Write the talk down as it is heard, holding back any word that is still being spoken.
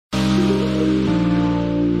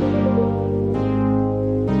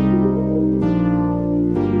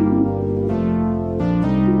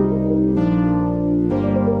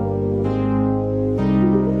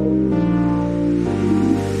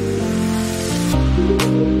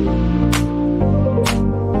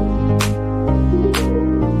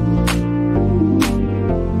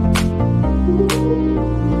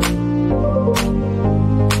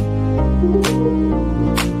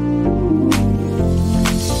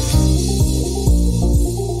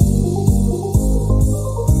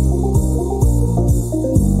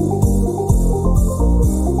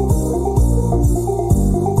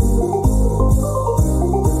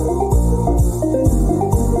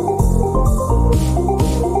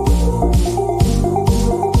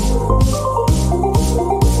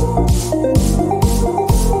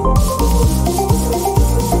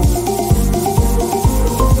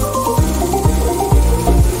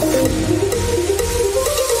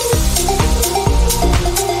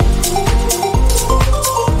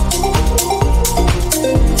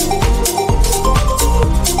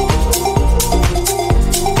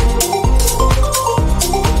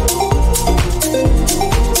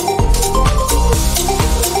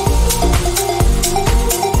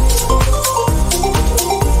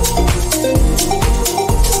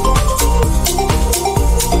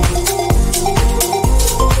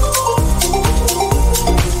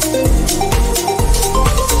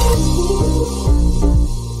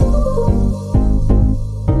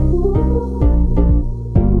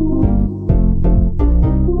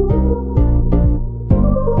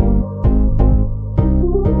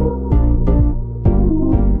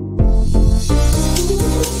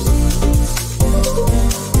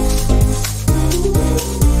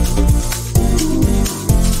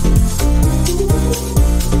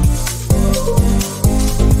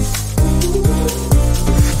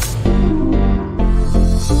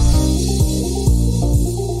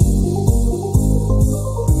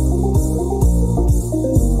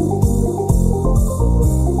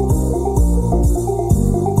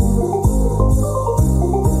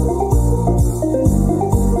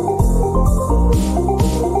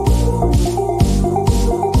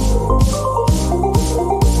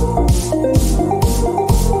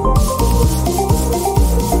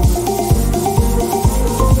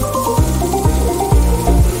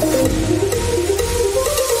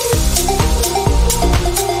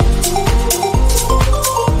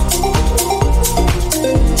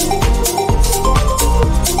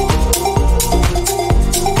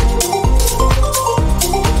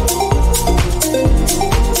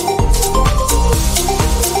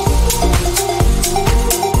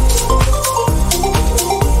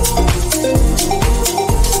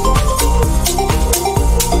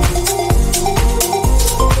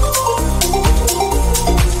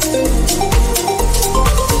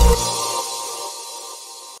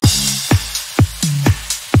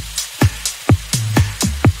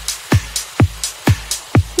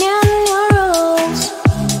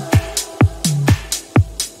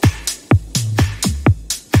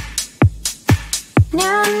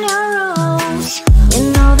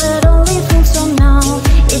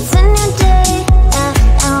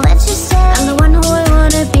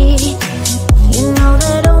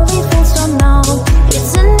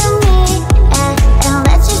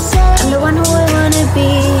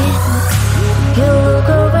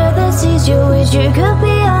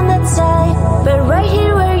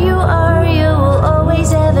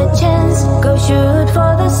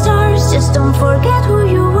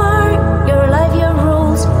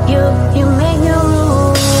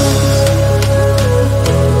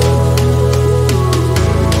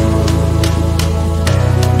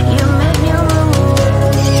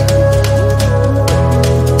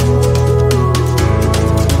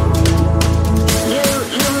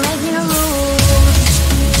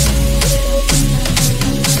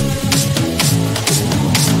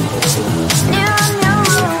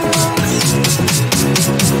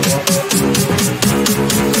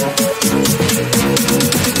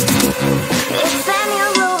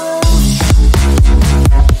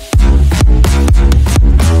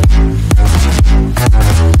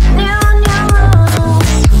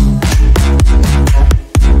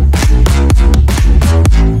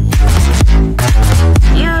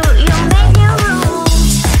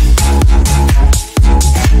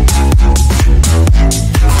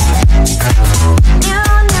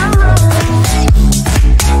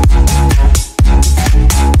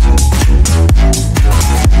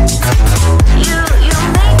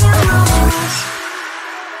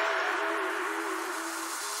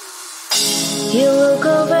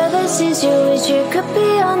places you wish you could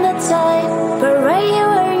be on the tide, but right here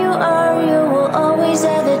where you are, you will always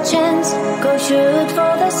have a chance. Go shoot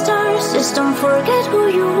for the stars, just don't forget who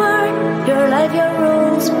you are. Your life, your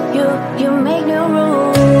rules, you make new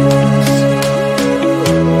rules.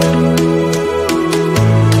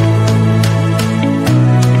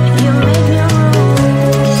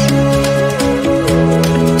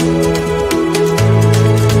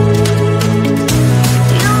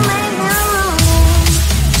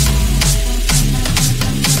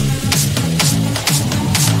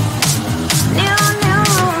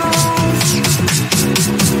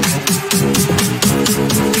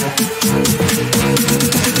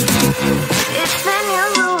 It's been your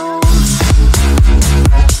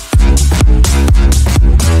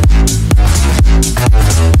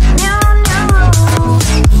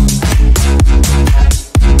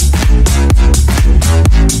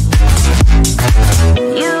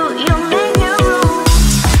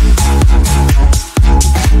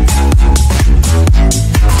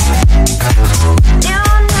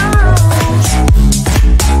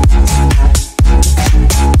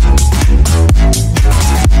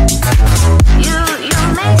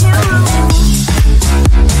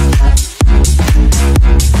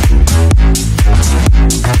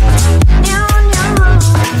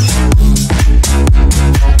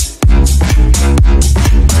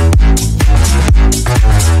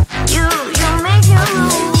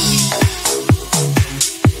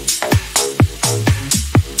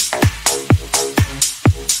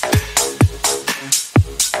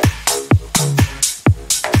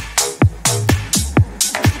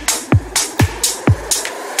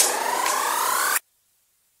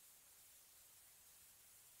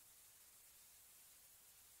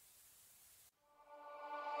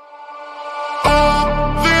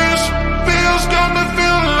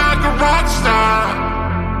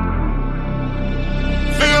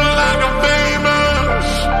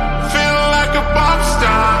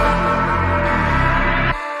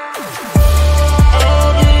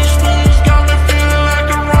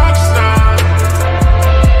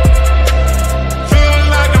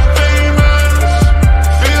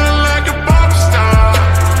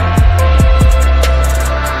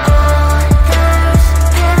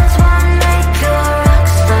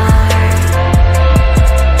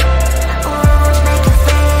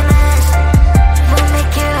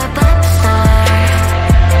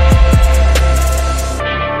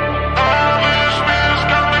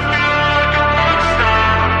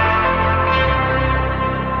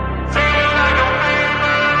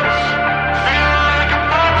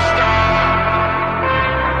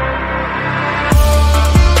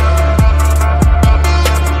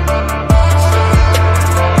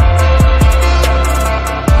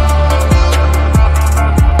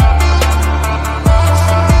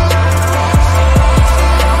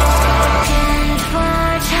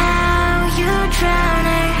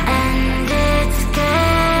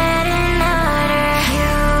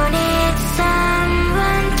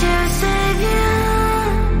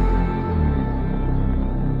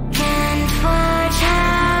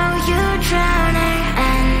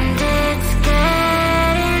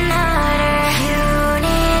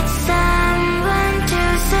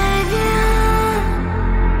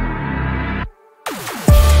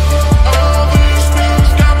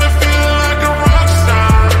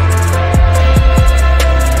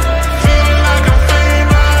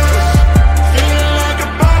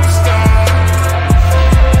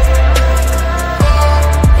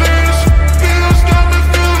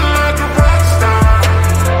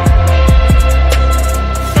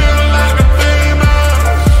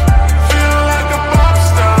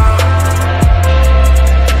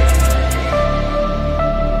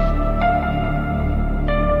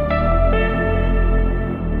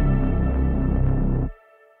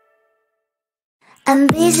I'm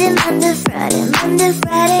busy Monday, Friday,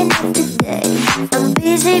 not today. I'm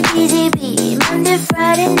busy, Monday,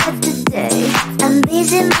 Friday, not today. I'm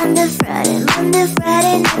busy Monday, Friday,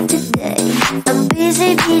 not today. I'm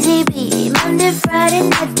busy, Monday, Friday,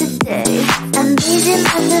 not today. I'm busy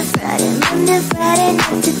Monday, Friday,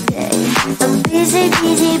 not today. I'm busy,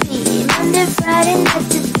 Monday, Friday, not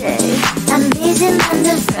today. I'm busy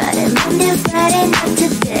Monday, Friday, not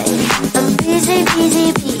today. I'm busy,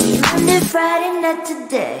 Monday, Friday, not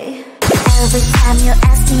today. Every time you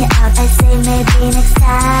ask me out, I say maybe next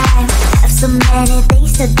time. Have so many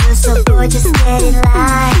things to do, so boy, just get in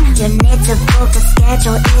line. You need to book a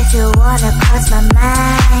schedule if you wanna cross my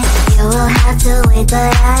mind. You will have to wait,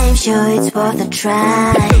 but I'm sure it's worth a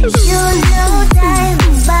try. You know time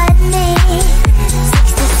is money.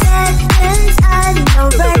 60 seconds, I know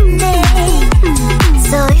running.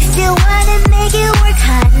 So if you wanna make it work,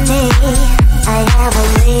 honey, I have a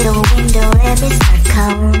little window, let me start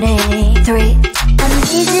counting. 3. I'm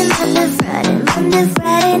busy Monday, Friday,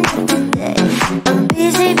 not today. I'm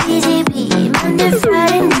busy, Monday,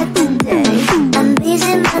 Friday, not today. I'm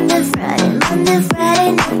busy Monday, Friday,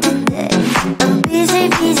 not today. I'm busy,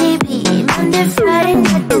 Monday, Friday,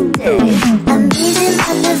 not today. I'm busy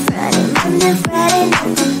Monday, Friday,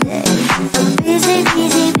 not today. I'm busy,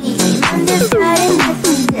 Monday, Friday, not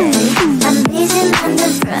today. I'm busy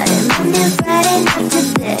Monday, Friday, not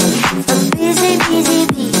today. I'm busy,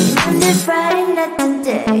 Monday, Friday, not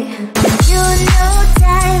today. You know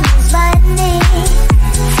time is money.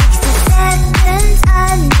 60 seconds, I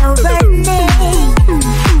know running.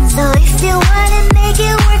 So if you wanna make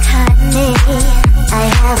it work, honey, I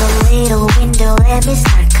have a little window, let me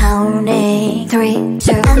start counting. 3,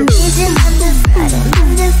 2. I'm busy Monday, Friday,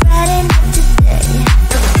 not today.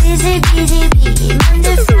 I'm busy,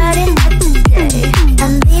 Monday, Friday, not today.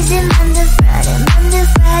 I'm busy Monday, Friday,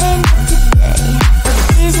 not today.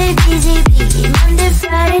 I'm busy, Monday,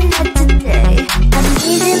 Friday, not today. I'm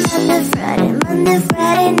busy Monday, Friday,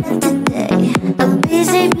 not today. I'm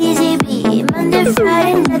busy, Monday,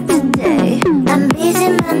 Friday, not today. I'm busy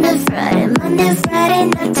Monday, Friday,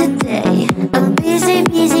 not today. I'm busy,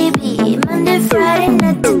 Monday, Friday,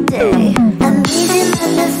 not today. I'm busy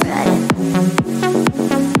Monday, Friday.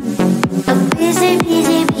 I'm busy,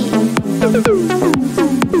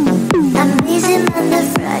 I'm busy Monday,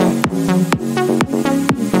 Friday.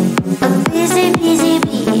 I'm busy,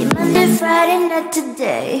 Monday, Friday, not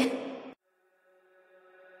today.